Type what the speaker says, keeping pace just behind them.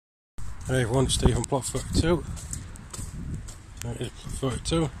Hey everyone, it's Steve on plot 32. There it is, plot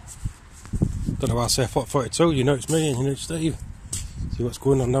 32. Don't know why I say plot 32, you know it's me and you know it's Steve. See what's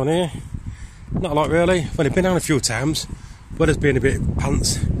going on down here. Not a lot really, I've only been down a few times. Weather's been a bit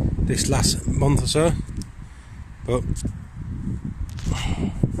pants this last month or so. But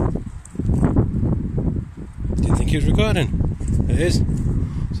didn't think he was recording. It is.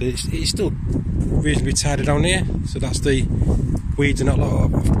 So it's still reasonably tidy down here. So that's the weeds and that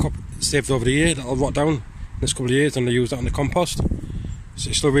lot I've saved over the year that I'll rot down in the next couple of years, and I use that on the compost. So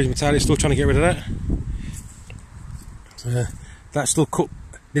it's still reasonably tidy, still trying to get rid of that. So that's still cut,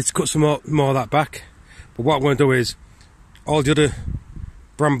 need to cut some more of that back. But what I'm going to do is all the other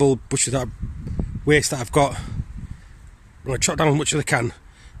bramble bushes, that waste that I've got, I'm going to chop down as much as I can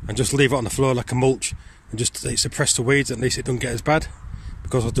and just leave it on the floor like a mulch and just suppress the weeds. At least it doesn't get as bad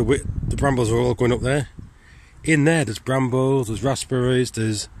because of the brambles are all going up there. In there's brambles, there's raspberries,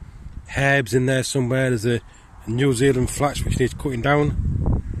 there's herbs in there somewhere, there's a New Zealand flax which needs cutting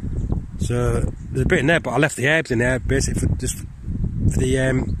down. So there's a bit in there, but I left the herbs in there basically for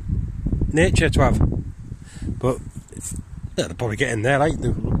the nature to have. But they'll probably get in there, like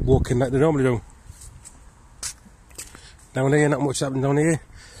they're walking like they normally do. Down here, not much happening down here.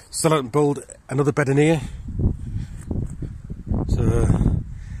 Still haven't built another bed in here. So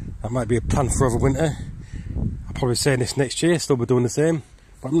that might be a plan for over winter. I'll probably say this next year, still be doing the same.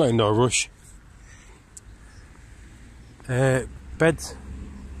 But I'm not in no rush. Beds.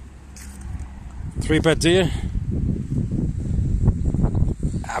 3 beds here.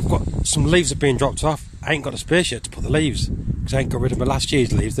 I've got some leaves that are being dropped off. I ain't got a space yet to put the leaves because I ain't got rid of my last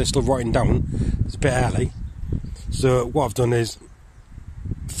year's leaves. They're still rotting down. It's a bit early. So what I've done is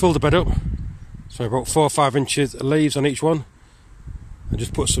fill the bed up. So about 4 or 5 inches of leaves on each one, and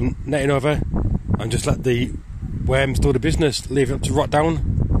just put some netting over, and just let the worms do the business. Leave it up to rot down.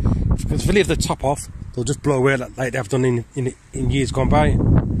 Because if I leave the top off, they'll just blow away like they've done in years gone by.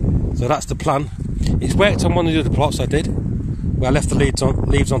 So that's the plan. It's worked on one of the other plots I did, where I left the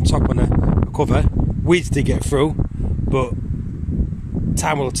leaves on top on a cover. Weeds did get through, but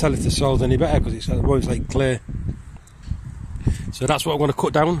time will tell if the soil's any better because it's always like clay. So that's what I'm going to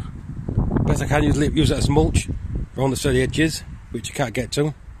cut down. Best I can use it as mulch around the sturdy edges, which you can't get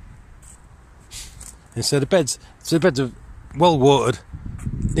to. And so the beds are well watered.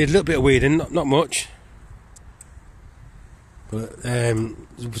 Need a little bit of weeding, not much. But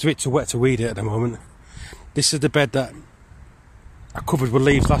it's a bit too wet to weed it at the moment. This is the bed that I covered with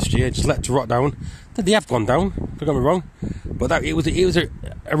leaves last year, just let to rot down. They have gone down, don't get me wrong. But it was a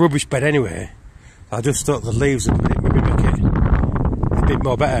rubbish bed anyway. So I just thought the leaves would maybe make it a bit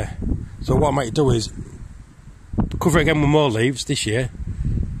more better. So what I might do is cover it again with more leaves this year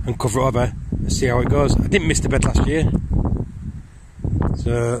and cover it over and see how it goes. I didn't miss the bed last year.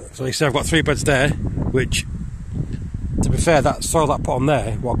 So like I say, I've got 3 beds there, which, to be fair, that soil that I put on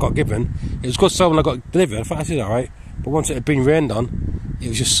there, what I got given, it was good soil when I got delivered. I thought this is alright, but once it had been rained on, it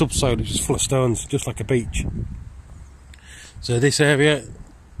was just subsoil, it was just full of stones, just like a beach. So this area,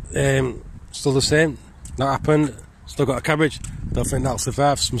 still the same, not happened, still got a cabbage, don't think that'll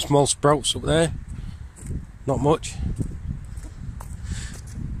survive. Some small sprouts up there, not much.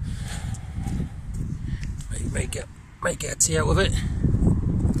 Might get a tea out of it.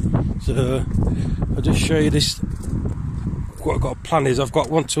 So I'll just show you this. What I've got a plan is I've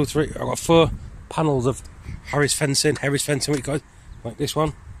got 1, 2, 3. I've got 4 panels of Harris fencing, what you got, like this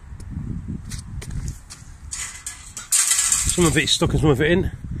one. Some of it's stuck and some of it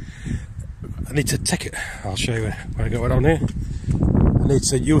in. I need to take it. I'll show you when I go down here. I need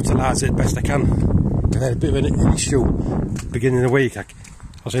to utilise it best I can. I had a bit of an issue beginning of the week. I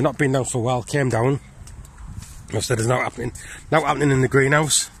was not been down for a while. Came down. I said there's now happening in the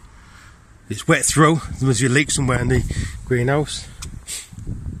greenhouse. It's wet through. There must be a leak somewhere in the greenhouse.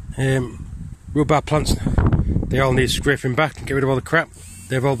 Rhubarb plants, they all need scraping back and get rid of all the crap.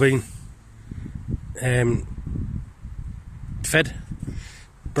 They've all been fed.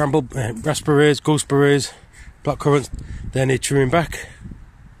 Bramble, raspberries, gooseberries, blackcurrants, they need trimming back.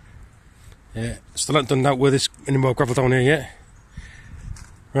 Still haven't done that with any more gravel down here yet.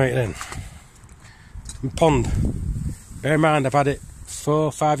 Right then. Pond. Bear in mind I've had it 4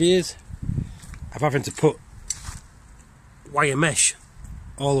 or 5 years. I'm having to put wire mesh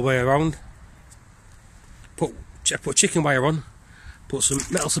all the way around. Put chicken wire on. Put some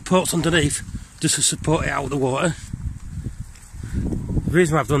metal supports underneath just to support it out of the water. The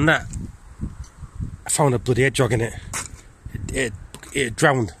reason I've done that, I found a bloody hedgehog in it. It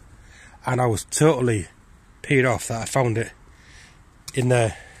drowned, and I was totally peed off that I found it in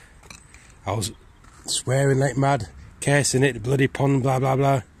there. I was swearing like mad, cursing it, the bloody pond, blah blah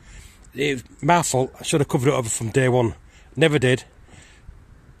blah. It's my fault. I should have covered it over from day one. Never did.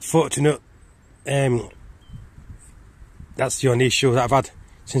 Fortunate. That's the only issue that I've had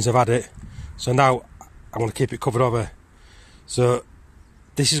since I've had it. So now I want to keep it covered over. So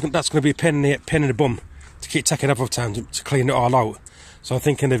that's going to be a pain in the bum to keep taking up of time to clean it all out. So I'm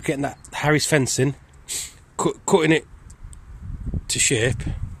thinking of getting that Harris fencing, cutting it to shape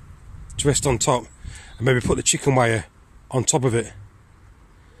to rest on top, and maybe put the chicken wire on top of it.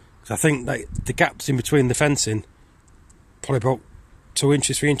 Because I think that the gaps in between the fencing, probably about 2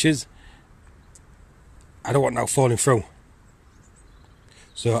 inches, 3 inches, I don't want that falling through.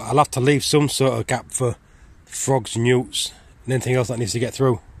 So I'll have to leave some sort of gap for frogs, newts, and anything else that needs to get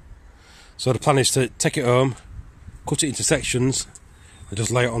through. So the plan is to take it home, cut it into sections, and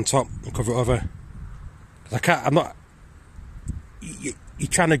just lay it on top and cover it over. I'm not. You're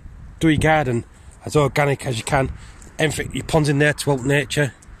trying to do your garden as organic as you can. Everything, your pond's in there to help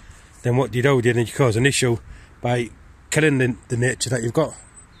nature. Then what do you do? Then you cause an issue by killing the nature that you've got.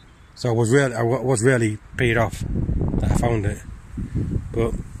 So I was really peed off that I found it.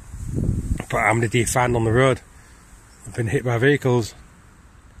 But how many do you find on the road? I've been hit by vehicles.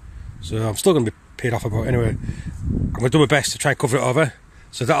 So I'm still going to be peed off about it anyway. I'm going to do my best to try and cover it over.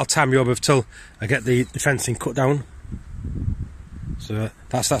 So that'll tie me over till I get the fencing cut down. So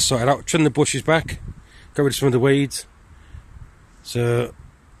that's that sorted out. Trim the bushes back, get rid of some of the weeds. So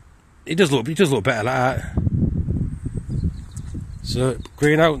it does look better like that. So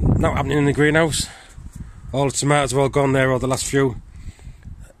greenhouse, not happening in the greenhouse. All the tomatoes have all gone there, all the last few.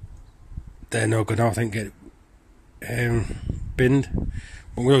 They're no good now, I think, get binned.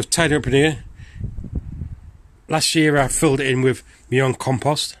 But we were tidying up in here. Last year I filled it in with my own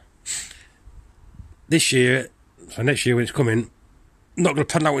compost. This year, so next year when it's coming, I'm not going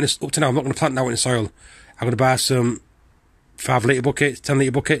to plant that in this, up to now, I'm not going to plant that in the soil. I'm going to buy some 5 litre buckets, 10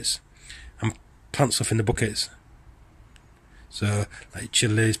 litre buckets, and plant stuff in the buckets. So, like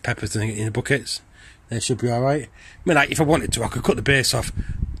chilies, peppers, and in the buckets. They should be alright. I mean, like, if I wanted to, I could cut the base off,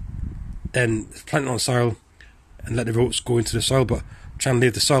 then plant it on the soil, and let the roots go into the soil, but try and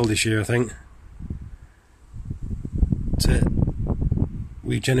leave the soil this year, I think, to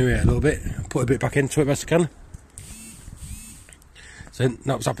regenerate a little bit, and put a bit back into it best I can. So that's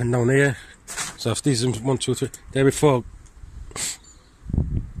what's happening down here. So if these are 1, 2, 3, there before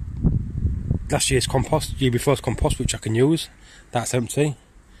last year's compost, year before's compost, which I can use. That's empty.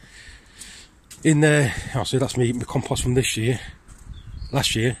 In there, so that's my compost from this year,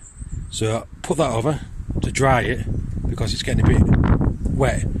 last year. So put that over to dry it because it's getting a bit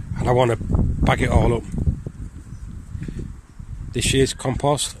wet, and I want to bag it all up. This year's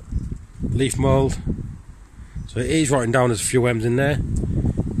compost, leaf mould. So it is rotting down. There's a few M's in there,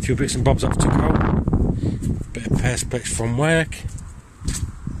 a few bits and bobs I've took out, bit of perspex from work,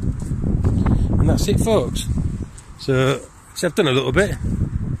 and that's it, folks. So I've done a little bit,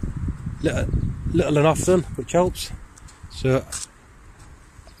 little and often, which helps. So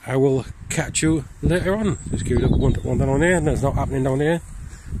I will catch you later on. Just give it one down on here, and it's not happening down here.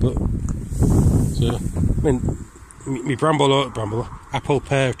 But so I mean, my bramble, apple,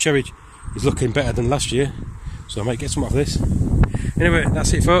 pear, cherry is looking better than last year. So I might get some of this. Anyway,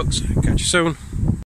 that's it, folks. Catch you soon.